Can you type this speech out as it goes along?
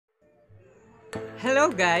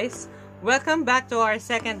Hello guys! Welcome back to our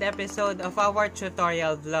second episode of our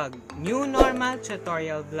tutorial vlog, New Normal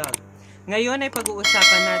Tutorial Vlog. Ngayon ay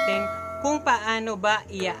pag-uusapan natin kung paano ba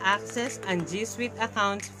i-access ang GSuite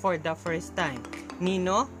accounts for the first time.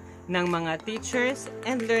 Nino? Ng mga teachers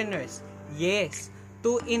and learners. Yes!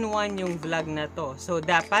 2-in-1 yung vlog na to. So,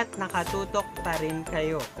 dapat nakatutok pa rin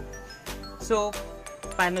kayo. So,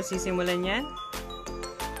 paano sisimulan yan?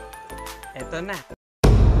 Eto na.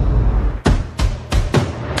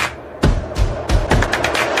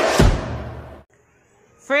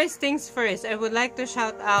 First things first, I would like to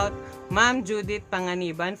shout out Ma'am Judith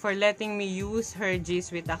Panganiban for letting me use her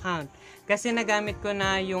GSuite account. Kasi nagamit ko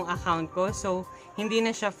na yung account ko, so hindi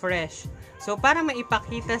na siya fresh. So para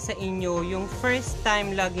maipakita sa inyo yung first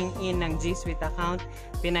time logging in ng GSuite account,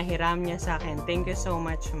 pinahiram niya sa akin. Thank you so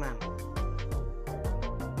much, ma'am.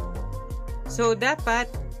 So dapat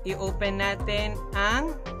i-open natin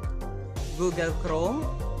ang Google Chrome.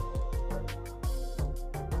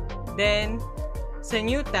 Then sa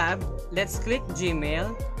new tab, let's click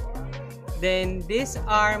Gmail. Then, these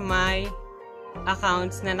are my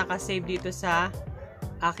accounts na nakasave dito sa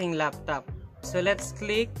aking laptop. So, let's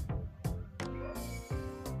click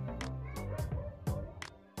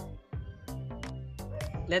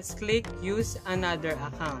Use Another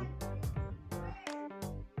Account.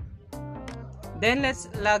 Then, let's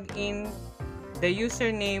log in the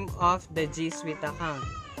username of the GSuite account.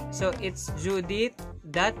 So, it's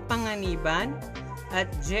judith.panganiban at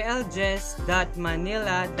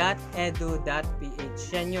glges.manila.edu.ph.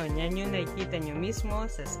 Yan yung nakikita nyo mismo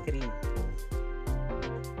sa screen.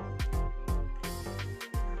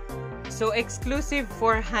 So, exclusive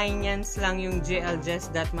for Hainyans lang yung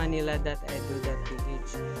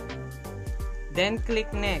glges.manila.edu.ph. Then, click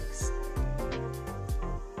Next.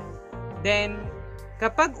 Then,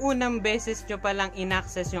 kapag unang beses nyo palang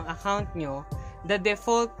in-access yung account nyo, the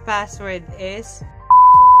default password is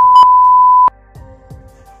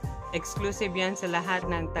exclusive yan sa lahat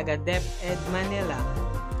ng taga DepEd Manila.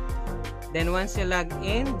 Then once you log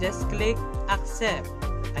in, just click Accept.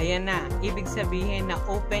 Ayan na. Ibig sabihin na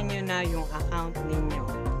open nyo na yung account ninyo.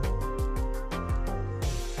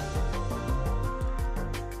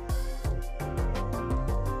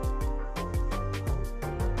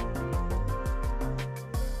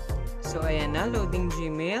 So ayan na. Loading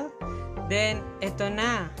Gmail. Then, eto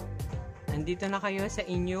na. Nandito na kayo sa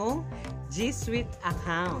inyong GSuite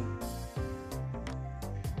account.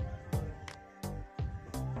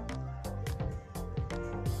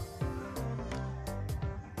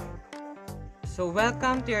 So,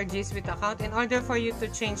 welcome to your GSuite account. In order for you to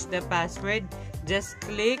change the password, just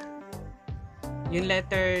click yung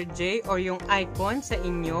letter J or yung icon sa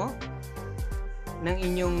inyo ng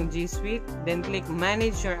inyong GSuite. Then, click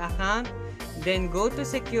Manage Your Account. Then, go to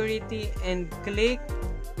Security and click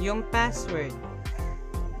yung password.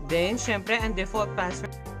 Then, syempre, ang default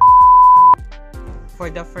password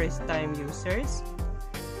for the first time users.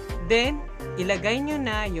 Then, ilagay nyo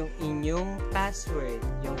na yung inyong password,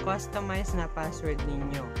 yung customized na password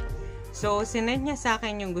ninyo. So, sinend niya sa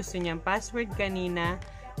akin yung gusto niyang password kanina,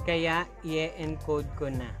 kaya i-encode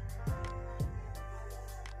ko na.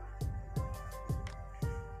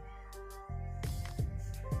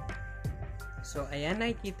 So, ayan,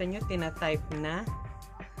 nakikita nyo, tina-type na.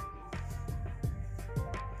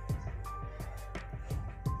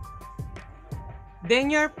 Then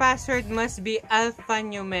your password must be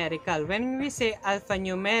alphanumerical. When we say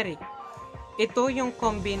alphanumeric, ito yung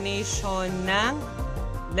combination ng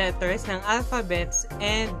letters, ng alphabets,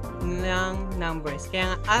 and ng numbers.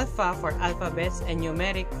 Kaya nga alpha for alphabets and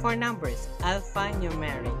numeric for numbers.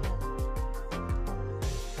 Alphanumeric.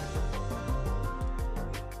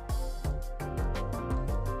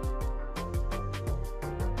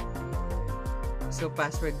 So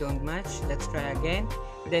password don't match. Let's try again.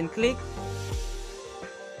 Then click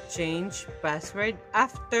Change password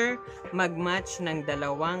after mag-match ng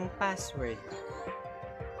dalawang password.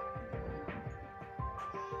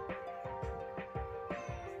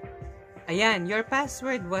 Ayan, your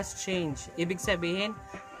password was changed. Ibig sabihin,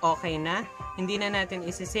 okay na. Hindi na natin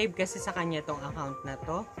isi-save kasi sa kanya tong account na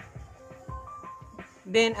to.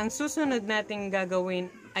 Then, ang susunod nating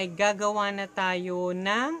gagawin ay gagawa na tayo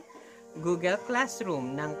ng Google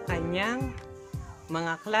Classroom, ng kanyang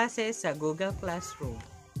mga classes sa Google Classroom.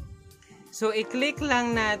 So, i-click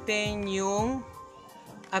lang natin yung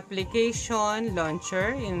application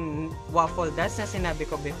launcher, yung waffle dots na sinabi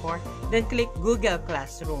ko before. Then, click Google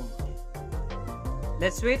Classroom.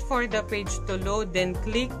 Let's wait for the page to load. Then,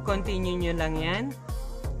 click continue nyo lang yan.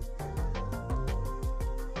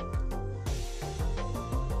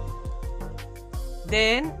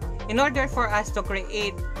 Then, in order for us to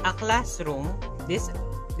create a classroom, this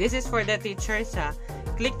is for the teachers ha.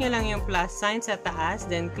 Click nyo lang yung plus sign sa taas,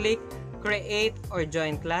 then click create or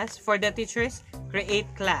join class. For the teachers, create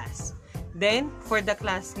class. Then, for the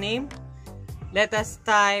class name, let us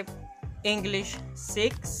type English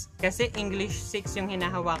 6 kasi English 6 yung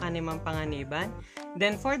hinahawakan ni Ma'am Panganiban.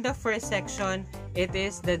 Then, for the first section, it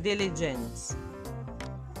is the diligence.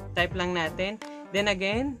 Type lang natin. Then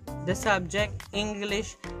again, the subject,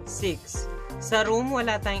 English 6. Sa room,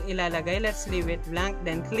 wala tayong ilalagay. Let's leave it blank.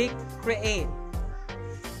 Then, click create.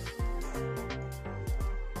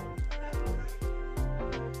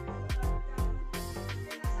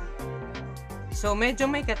 So, medyo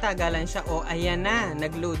may katagalan siya. O, ayan na.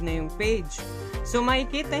 Nag-load na yung page. So,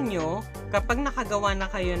 makikita nyo, kapag nakagawa na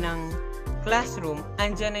kayo ng classroom,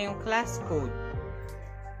 andyan na yung class code.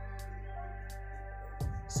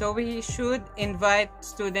 So, we should invite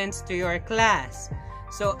students to your class.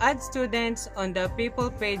 So, add students on the people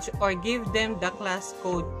page or give them the class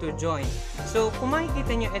code to join. So, kung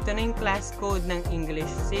makikita nyo, ito na yung class code ng English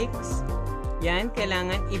 6. Yan,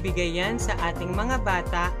 kailangan ibigay yan sa ating mga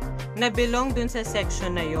bata na belong dun sa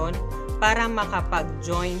section na yon para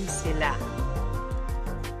makapag-join sila.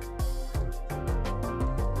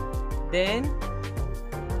 Then,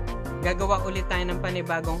 gagawa ulit tayo ng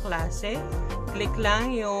panibagong klase. Click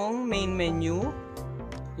lang yung main menu.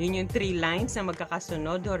 Yun yung 3 lines na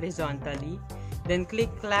magkakasunod horizontally. Then, click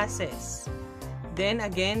classes. Then,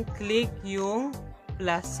 again, click yung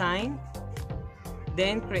plus sign.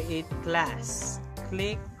 Then, create class.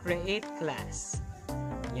 Click create class.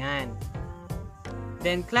 Yan.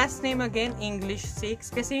 Then, class name again, English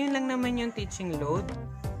 6. Kasi yun lang naman yung teaching load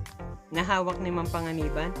na hawak ni Ma'am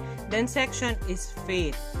Panganiban. Then, section is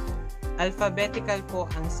faith. Alphabetical po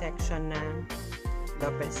ang section ng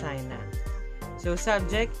Dopesina. So,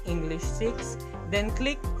 subject, English 6. Then,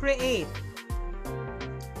 click create.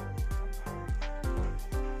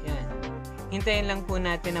 Yan. Hintayin lang po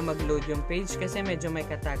natin na mag-load yung page kasi medyo may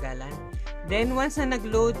katagalan. Then, once na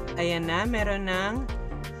nag-load, ayan na, meron ng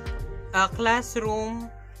classroom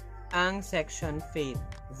ang section faith.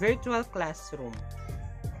 Virtual classroom.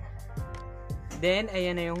 Then,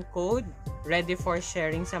 ayan na yung code. Ready for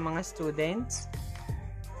sharing sa mga students.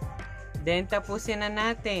 Then, tapusin na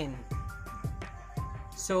natin.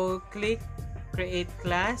 So, click create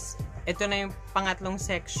class. Ito na yung pangatlong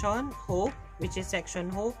section, hope, which is section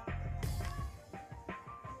hope.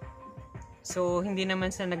 So, hindi naman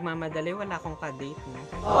sa nagmamadali, wala akong ka-date, no?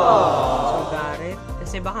 So, Garrett.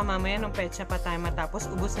 Kasi baka mamaya nung petsa pa tayo matapos,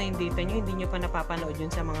 ubos na yung data nyo, hindi nyo pa napapanood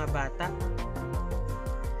yun sa mga bata.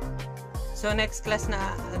 So, next class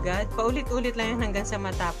na agad. Paulit-ulit lang yun hanggang sa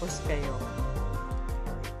matapos kayo.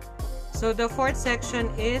 So, the fourth section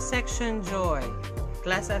is Section Joy.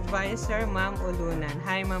 Class Advisor, Ma'am Ulunan.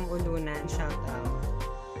 Hi, Ma'am Ulunan. Shout out.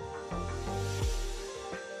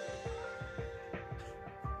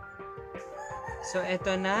 So,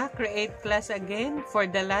 eto na. Create class again for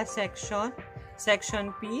the last section. Section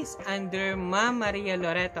Peace under Ma'am Maria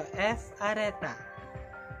Loreto F. Areta.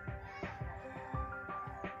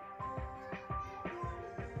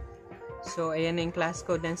 So, ayan na yung class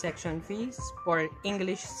code ng section fees for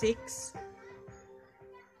English 6.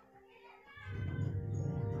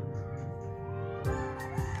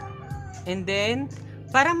 And then,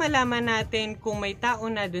 para malaman natin kung may tao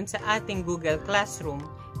na dun sa ating Google Classroom,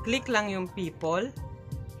 click lang yung people.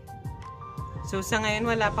 So, sa ngayon,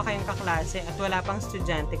 wala pa kayong kaklase at wala pang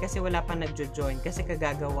estudyante kasi wala pa nagjo-join kasi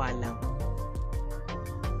kagagawa lang.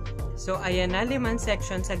 So, ayan na, 5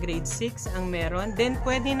 section sa grade 6 ang meron. Then,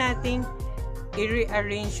 pwede nating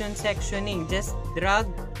i-rearrange yung sectioning. Just drag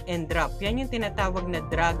and drop. Yan yung tinatawag na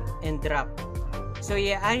drag and drop. So,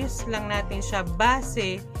 iayos lang natin siya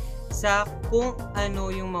base sa kung ano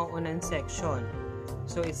yung mauunang section.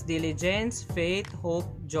 So, it's diligence, faith, hope,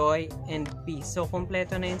 joy, and peace. So,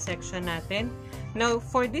 kompleto na yung section natin. Now,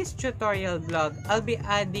 for this tutorial vlog, I'll be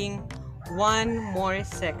adding one more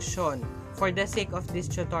section. For the sake of this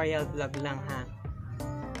tutorial vlog lang ha.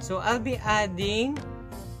 So, I'll be adding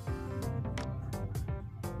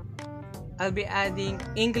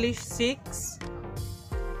English 6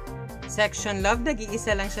 Section Love.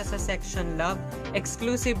 Nag-iisa lang siya sa Section Love.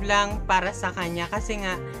 Exclusive lang para sa kanya kasi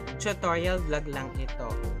nga tutorial vlog lang ito.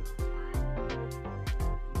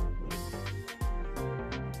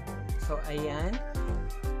 So, ayan.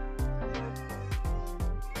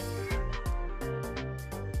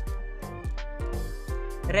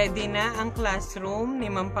 Ready na ang classroom ni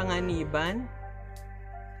Ma'am Panganiban.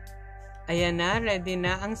 Ayan na, ready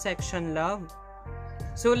na ang Section Love.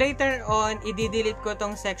 So, later on, i-delete ko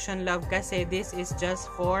tong Section Love kasi this is just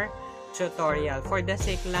for tutorial. For the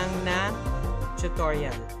sake lang na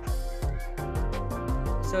tutorial.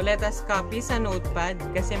 So, let us copy sa notepad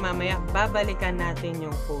kasi mamaya babalikan natin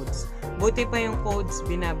yung codes. Buti pa yung codes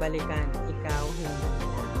binabalikan. Ikaw, hindi.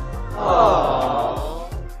 Aww.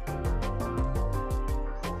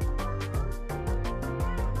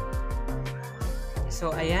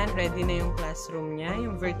 So, ayan, ready na yung classroom niya,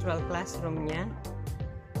 yung virtual classroom niya.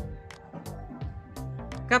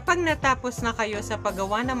 Kapag natapos na kayo sa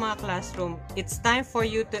paggawa ng mga classroom, it's time for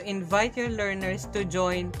you to invite your learners to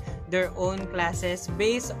join their own classes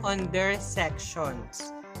based on their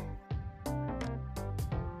sections.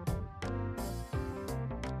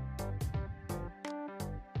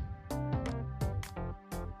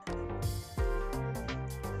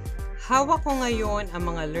 Hawak ko ngayon ang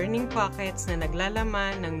mga learning pockets na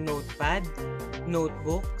naglalaman ng notepad,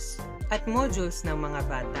 notebooks, at modules ng mga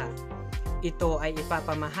bata. Ito ay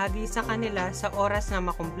ipapamahagi sa kanila sa oras na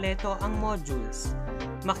makumpleto ang modules.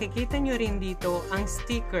 Makikita nyo rin dito ang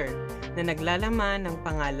sticker na naglalaman ng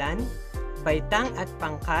pangalan, baitang at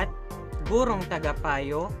pangkat, gurong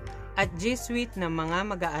tagapayo, at GSuite ng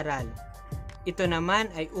mga mag-aaral. Ito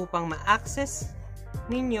naman ay upang ma-access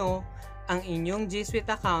ninyo ang inyong GSuite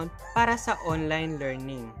account para sa online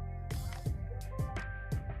learning.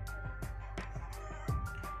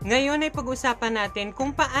 Ngayon ay pag-usapan natin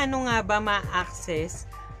kung paano nga ba ma-access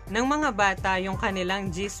ng mga bata yung kanilang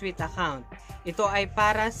GSuite account. Ito ay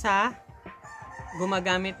para sa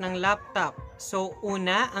gumagamit ng laptop. So,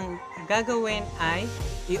 una, ang gagawin ay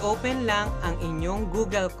i-open lang ang inyong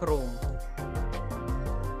Google Chrome.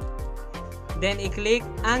 Then, i-click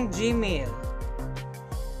ang Gmail.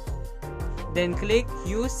 Then, click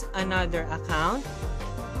Use Another Account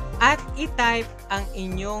at i-type ang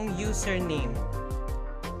inyong username.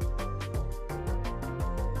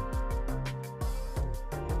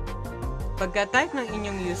 Pagka-type ng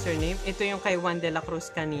inyong username, ito yung kay Juan de la Cruz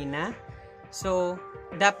kanina. So,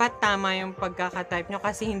 dapat tama yung pagkaka-type nyo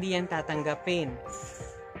kasi hindi yan tatanggapin.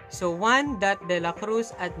 So,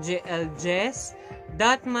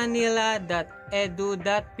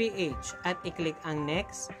 juan.delacruz@glgs.manila.edu.ph at i-click ang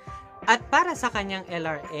Next. At para sa kanyang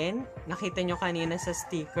LRN, nakita nyo kanina sa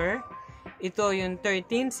sticker, ito yung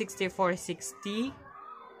 136460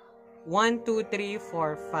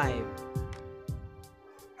 12345.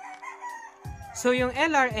 So, yung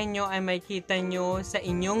LRN nyo ay makikita nyo sa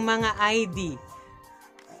inyong mga ID.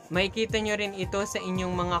 Makikita nyo rin ito sa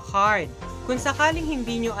inyong mga card. Kung sakaling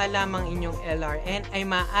hindi nyo alam ang inyong LRN, ay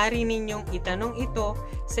maaari ninyong itanong ito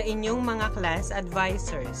sa inyong mga class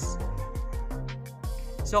advisors.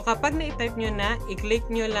 So, kapag na-type nyo na, i-click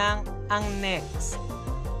nyo lang ang Next.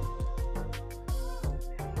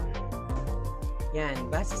 Yan,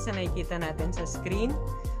 base sa nakikita natin sa screen.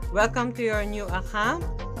 Welcome to your new account.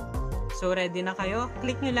 So, ready na kayo?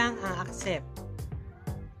 Click nyo lang ang Accept.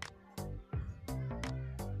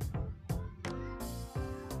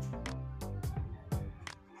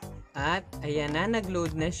 At, ayan na,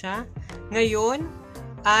 nag-load na siya. Ngayon,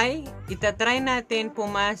 ay itatry natin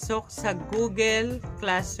pumasok sa Google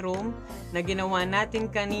Classroom na ginawa natin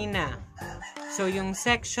kanina. So, yung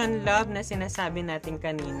section lab na sinasabi natin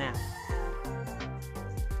kanina.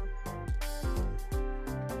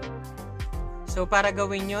 So, para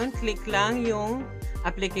gawin yun, click lang yung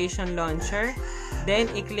application launcher. Then,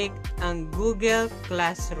 i-click ang Google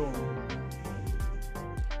Classroom.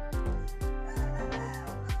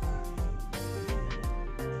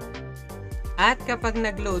 At kapag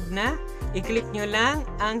nag-load na, i-click nyo lang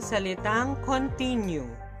ang salitang Continue.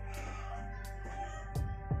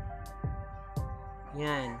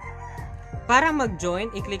 Yan. Para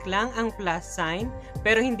mag-join, i-click lang ang plus sign.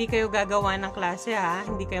 Pero hindi kayo gagawa ng klase ha.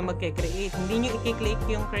 Hindi kayo magke-create. Hindi nyo i-click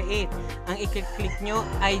yung create. Ang i-click nyo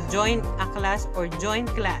ay join a class or join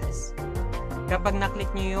class. Kapag na-click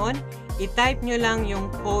nyo yun, i-type nyo lang yung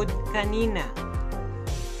code kanina.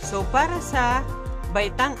 So, para sa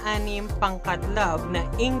Baitang 6 Pangkat Love na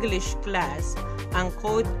English class, ang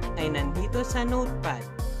code ay nandito sa notepad.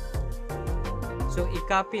 So,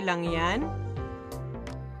 i-copy lang yan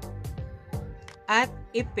at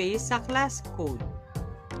i-paste sa class code.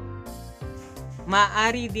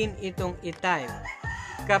 Maaari din itong i-type.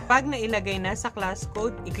 Kapag nailagay na sa class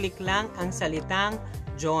code, i-click lang ang salitang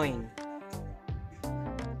Join.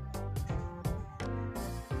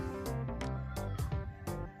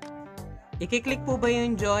 I-click po ba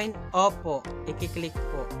yung join? Opo, i-click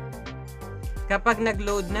po. Kapag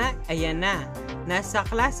nag-load na, ayan na. Nasa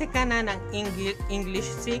klase ka na ng English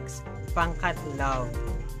 6 Pangkat Love.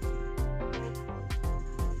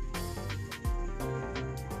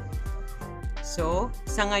 So,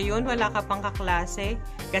 sa ngayon wala ka pang kaklase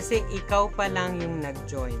kasi ikaw pa lang yung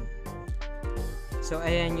nag-join. So,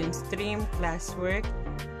 ayan yung stream classwork.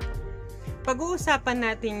 Pag-uusapan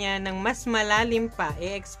natin yan ng mas malalim pa.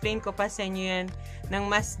 I-explain ko pa sa inyo yan ng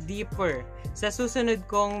mas deeper sa susunod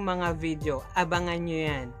kong mga video. Abangan nyo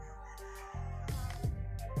yan.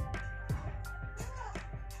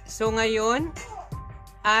 So, ngayon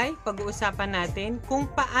ay pag-uusapan natin kung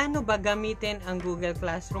paano ba gamitin ang Google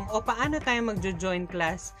Classroom o paano tayo magjo-join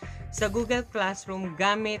class sa Google Classroom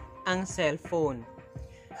gamit ang cellphone.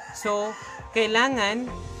 So,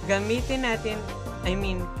 kailangan gamitin natin,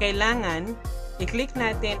 kailangan i-click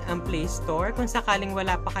natin ang Play Store kung sakaling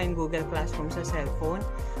wala pa kayong Google Classroom sa cellphone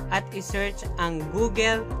at i-search ang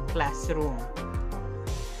Google Classroom.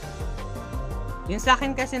 Yung sa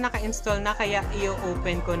akin kasi naka-install na kaya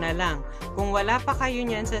i-open ko na lang. Kung wala pa kayo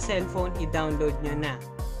niyan sa cellphone, i-download nyo na.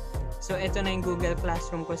 So, ito na yung Google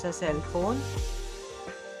Classroom ko sa cellphone.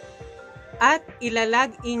 At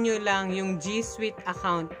ilalag inyo lang yung GSuite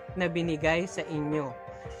account na binigay sa inyo.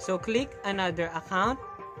 So, click another account.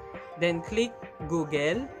 Then, click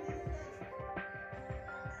Google.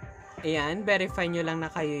 Ayan, verify nyo lang na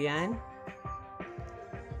kayo yan.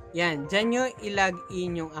 Yan, dyan nyo ilag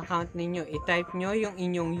in yung account ninyo. I-type nyo yung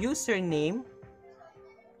inyong username.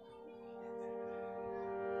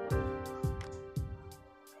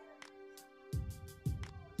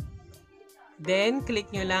 Then, click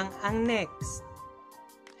nyo lang ang next.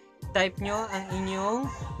 Type nyo ang inyong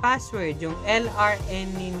password, yung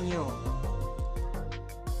LRN ninyo.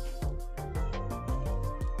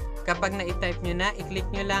 Kapag na-type nyo na, i-click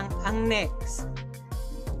nyo lang ang next.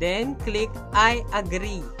 Then, click I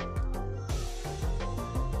agree.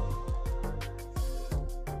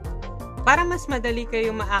 Para mas madali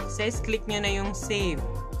kayo ma-access, click nyo na yung save.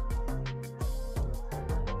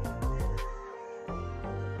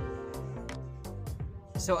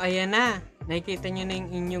 So, ayan na. Nakikita nyo na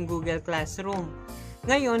yung inyong Google Classroom.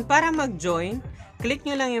 Ngayon, para mag-join, click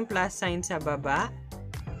nyo lang yung plus sign sa baba.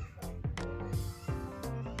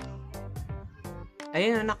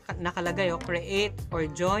 Ayan na nakalagay, create or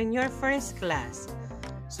join your first class.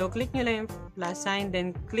 So, click nyo lang yung plus sign,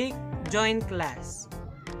 then click join class.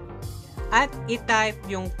 At i-type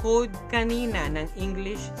yung code kanina ng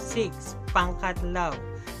English 6, pangkat love.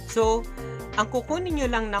 So, ang kukunin nyo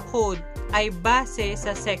lang na code ay base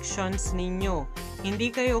sa sections ninyo.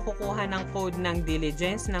 Hindi kayo kukuha ng code ng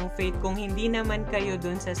diligence, ng faith kung hindi naman kayo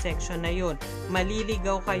dun sa section na yun.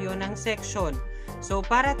 Maliligaw kayo ng section. So,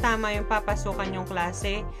 para tama yung papasukan yung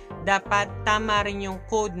klase, dapat tama rin yung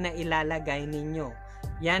code na ilalagay ninyo.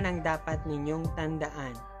 Yan ang dapat ninyong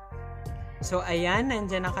tandaan. So, ayan,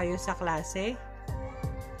 nandyan na kayo sa klase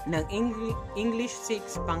ng English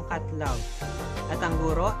 6 pangkat love. At ang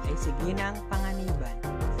guro ay si Ginang Panganiban.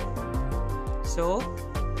 So,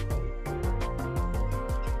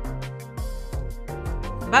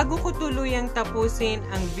 bago ko tuluyang tapusin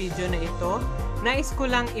ang video na ito, nais ko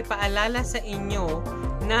lang ipaalala sa inyo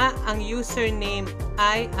na ang username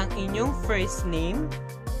ay ang inyong first name,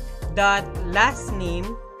 last name,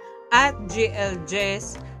 at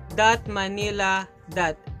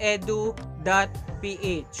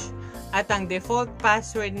glgs.manila.edu.ph. At ang default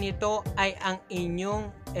password nito ay ang inyong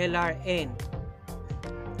LRN.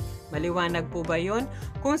 Maliwanag po ba yun?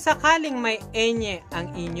 Kung sakaling may enye ang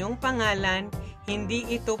inyong pangalan, hindi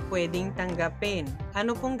ito pwedeng tanggapin.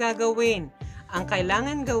 Ano pong gagawin? Ang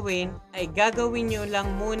kailangan gawin ay gagawin nyo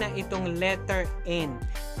lang muna itong letter N.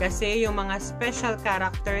 Kasi yung mga special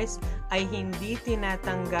characters ay hindi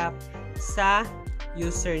tinatanggap sa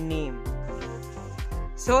username.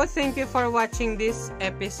 So, thank you for watching this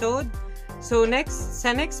episode. So,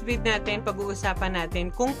 sa next video natin, pag-uusapan natin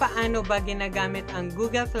kung paano ba ginagamit ang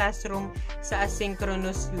Google Classroom sa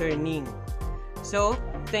asynchronous learning. So,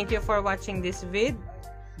 thank you for watching this vid.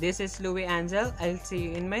 This is Louie Ansel. I'll see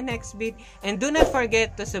you in my next vid. And do not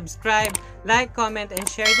forget to subscribe, like, comment, and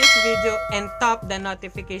share this video and tap the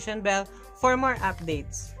notification bell for more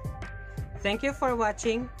updates. Thank you for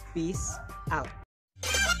watching. Peace out.